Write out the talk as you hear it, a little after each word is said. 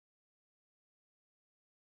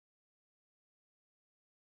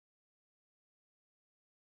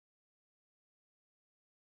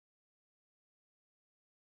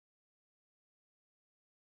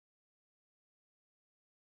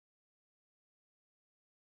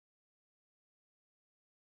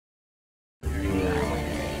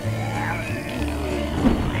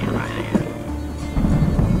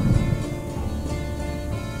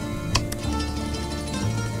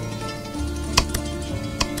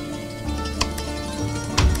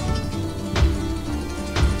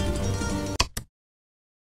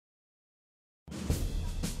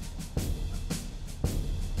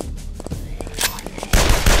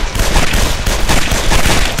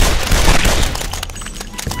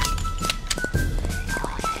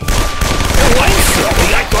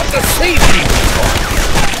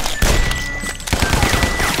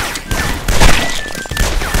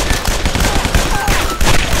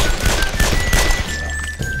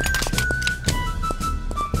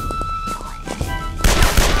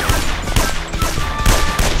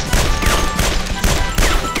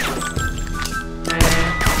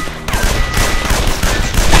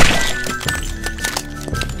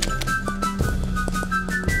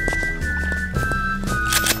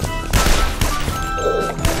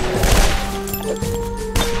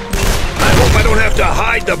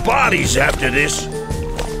hide the bodies after this.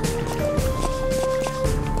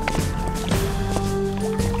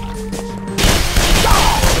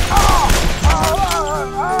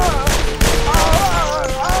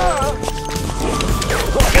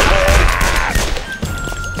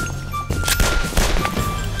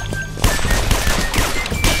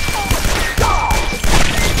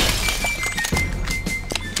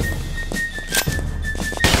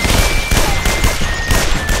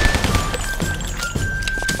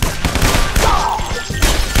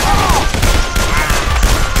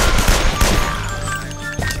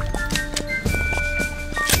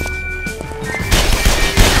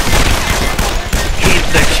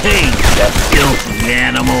 Filthy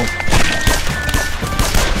animal.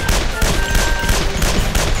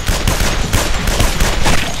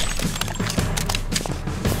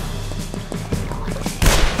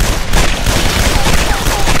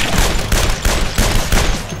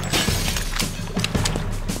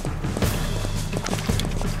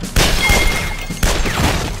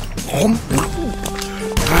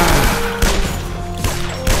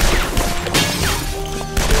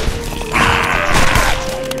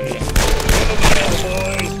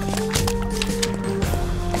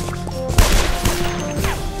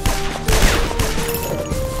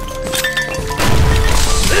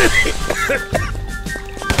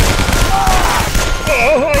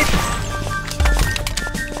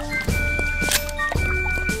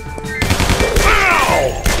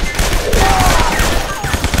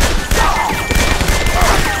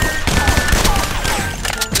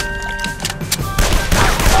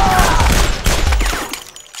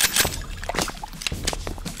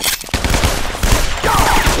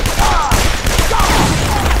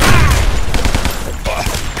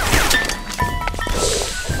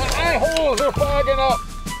 They're fogging up.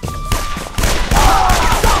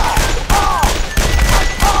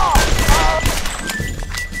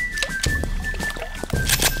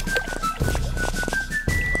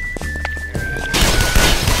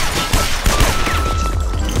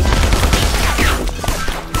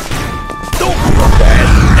 Don't feel bad.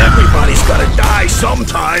 Everybody's gotta die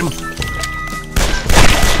sometime.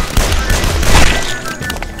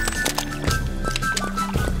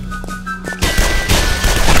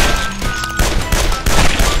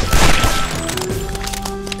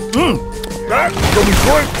 That's some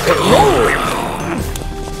good cannoli!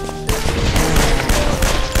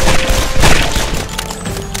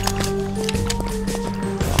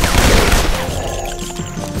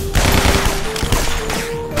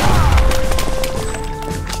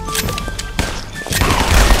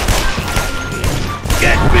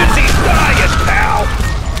 Get busy dying, pal!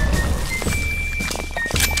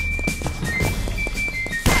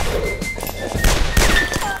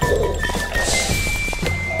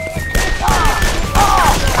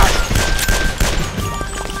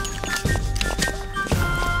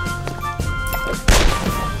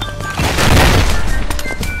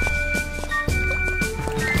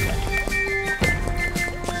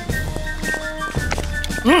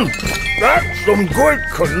 That's some good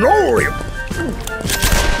cannoli!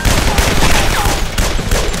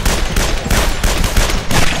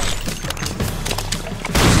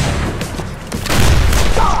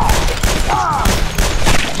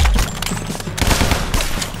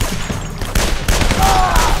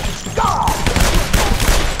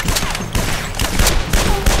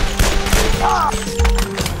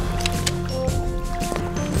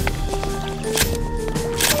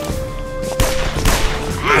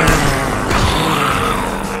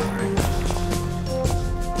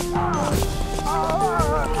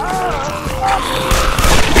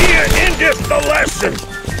 Just the lesson!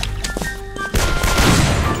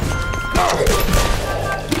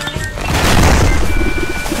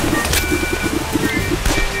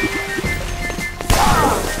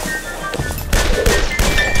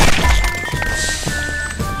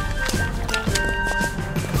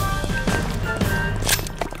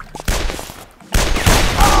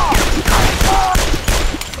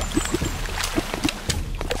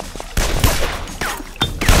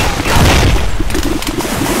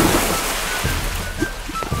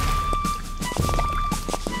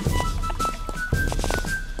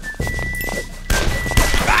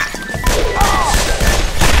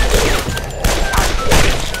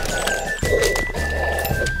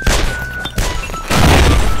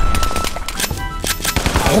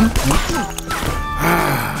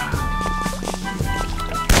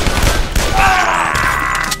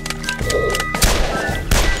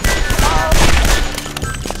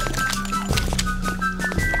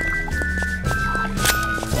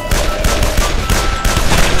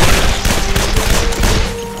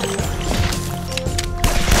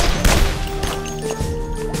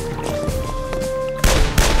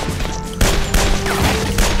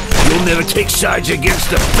 never take sides against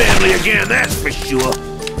the family again, that's for sure.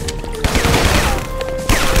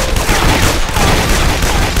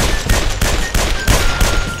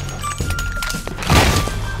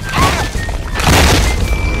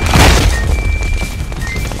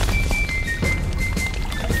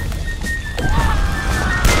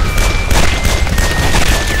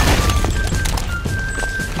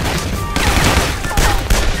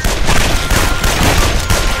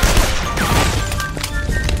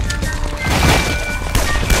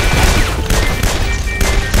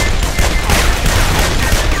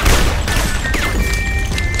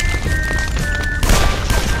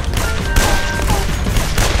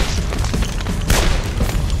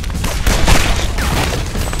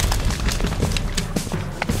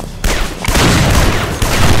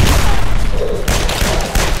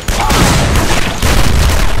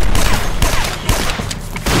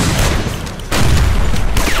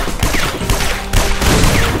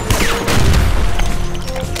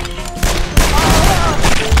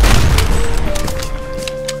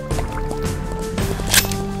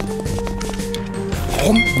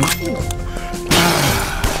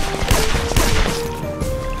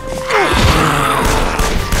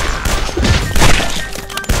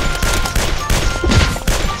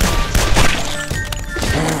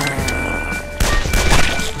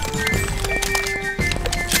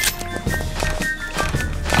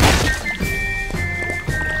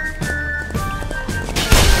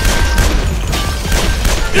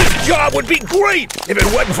 This job would be great if it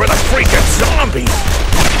wasn't for the freaking zombies!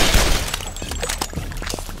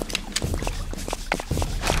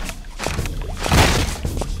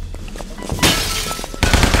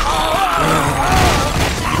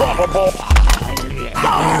 Probable.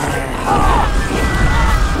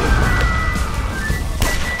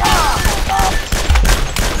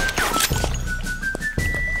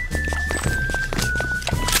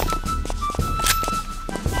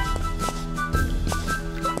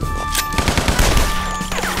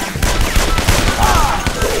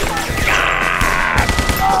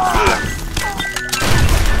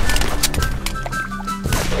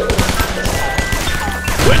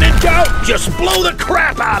 When in doubt, just blow the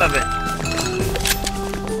crap out of it!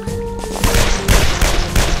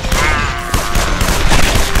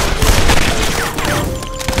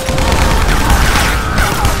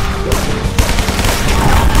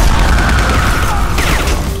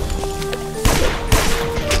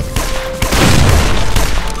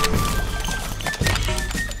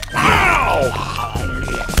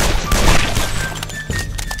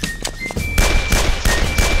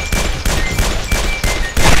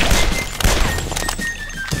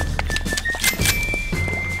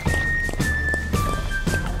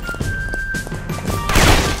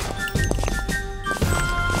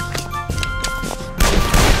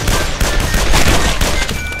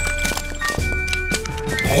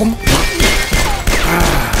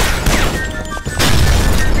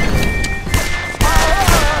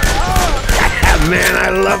 Man, I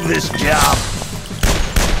love this job.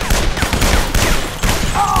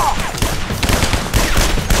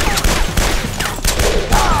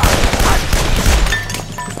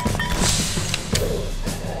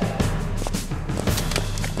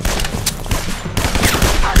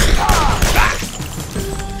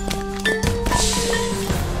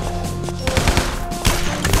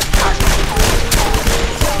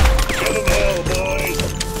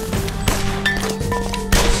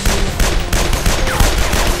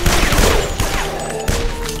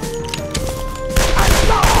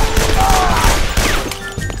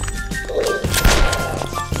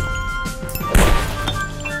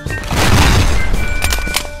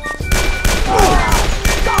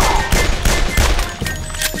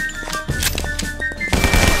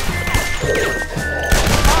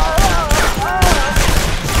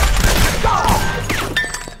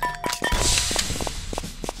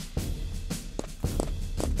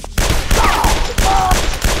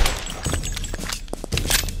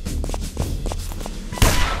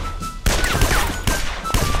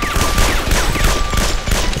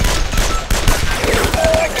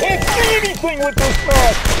 With this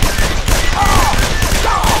mess.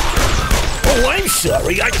 Oh, I'm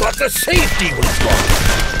sorry. I thought the safety was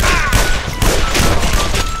gone.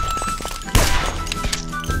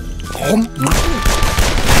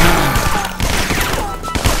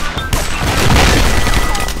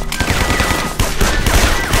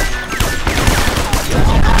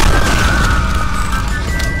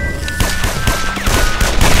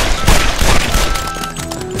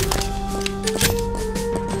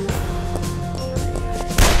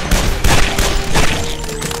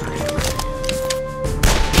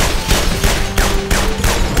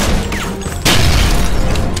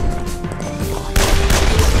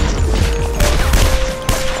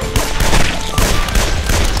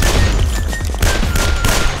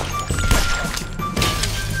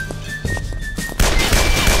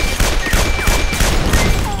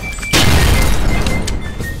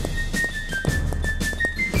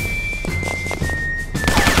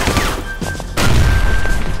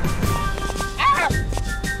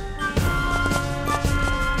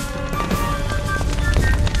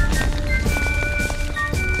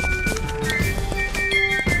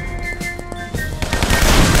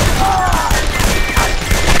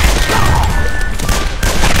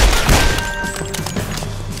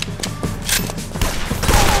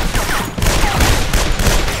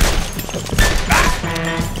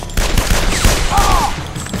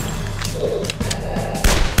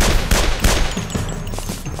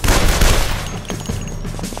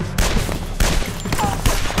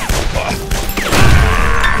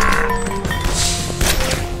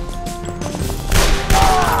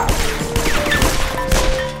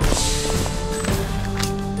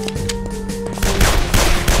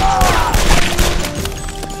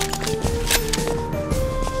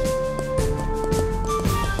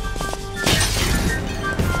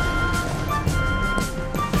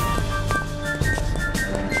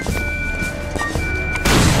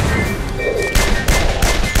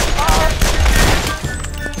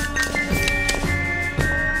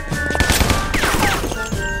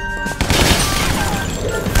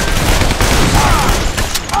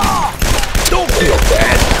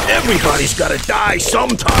 Everybody's gotta die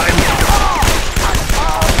sometime!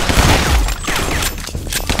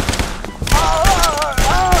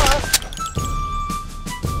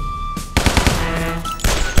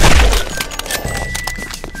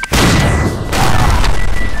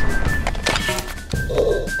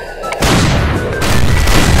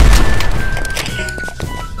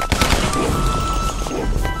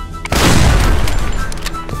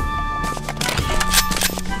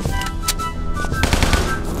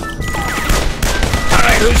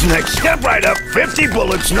 Who's next? Step right up. 50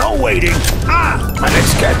 bullets, no waiting. Ah, my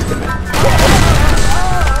next captain.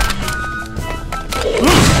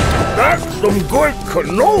 That's some good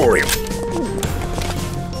cannoli.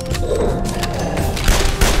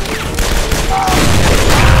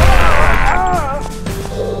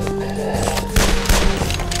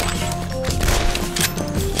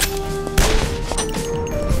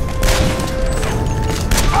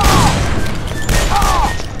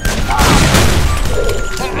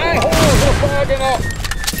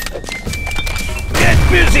 Get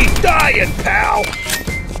busy dying, pal!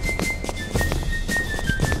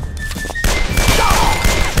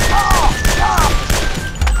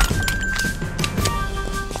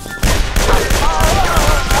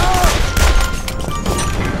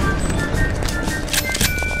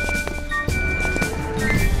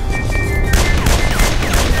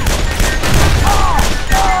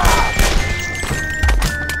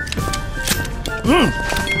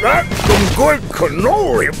 That's some good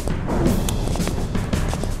cannoli.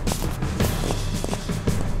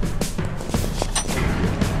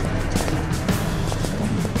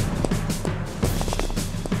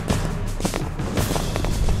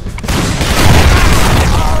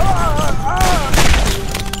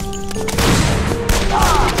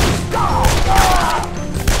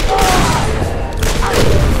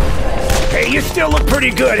 Hey, you still look pretty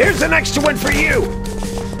good. Here's an extra one for you.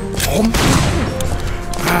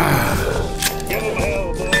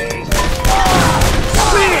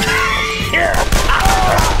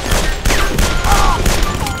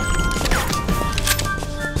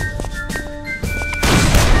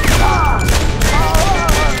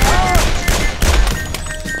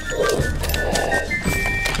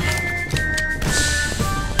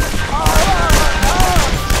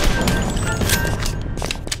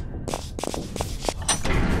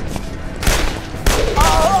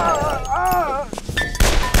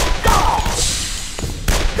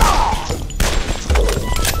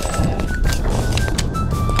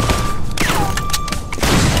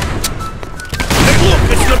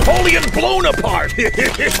 Napoleon blown apart! I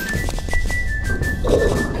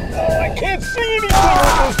can't see anything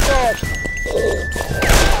with this stuff!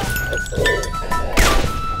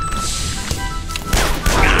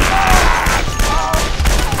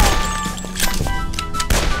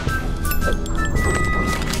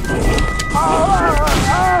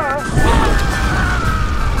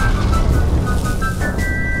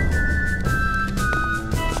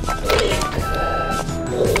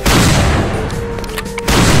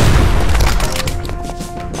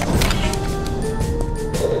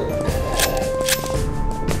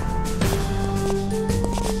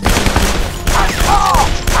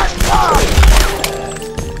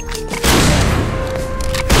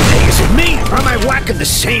 Or am I whacking the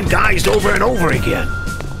same guys over and over again?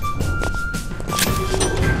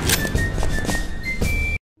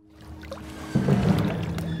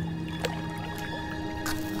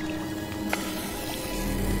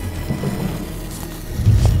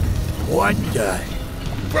 What the...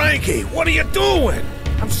 Frankie, what are you doing?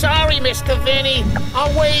 I'm sorry, Mr. Vinny.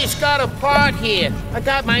 Our ways got apart here. I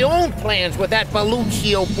got my own plans with that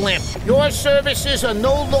Belluccio blimp. Your services are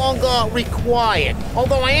no longer required,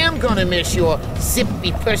 although I am gonna miss your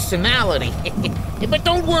zippy personality. But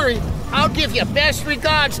don't worry, I'll give you best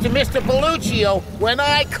regards to Mr. Belluccio when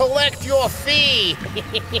I collect your fee.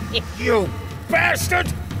 You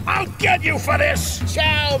bastard! I'll get you for this!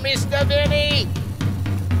 Ciao, Mr. Vinny!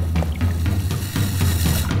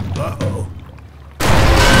 Uh-oh.